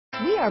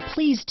We are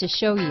pleased to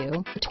show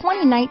you the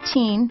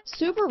 2019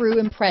 Subaru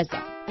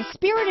Impreza. A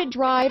spirited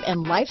drive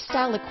and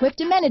lifestyle-equipped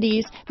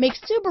amenities make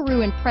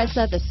Subaru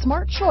Impreza the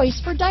smart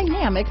choice for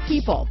dynamic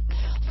people.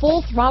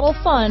 Full throttle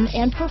fun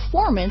and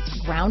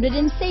performance grounded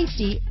in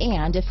safety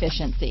and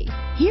efficiency.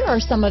 Here are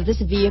some of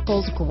this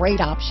vehicle's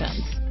great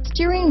options: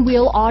 steering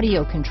wheel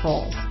audio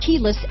controls,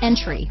 keyless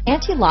entry,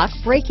 anti-lock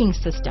braking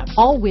system,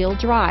 all-wheel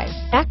drive,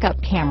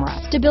 backup camera,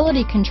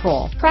 stability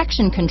control,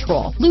 traction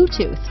control,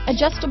 Bluetooth,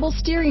 adjustable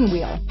steering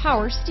wheel,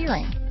 power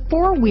steering,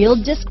 four-wheel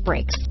disc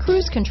brakes,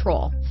 cruise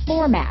control,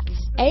 floor mats,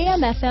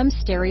 AM/FM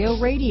stereo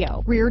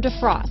radio, rear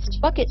defrost,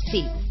 bucket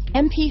seats,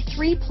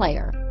 MP3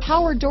 player,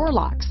 power door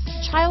locks,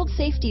 child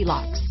safety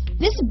locks.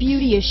 This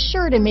beauty is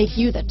sure to make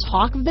you the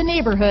talk of the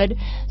neighborhood,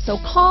 so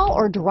call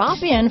or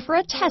drop in for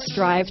a test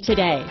drive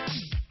today.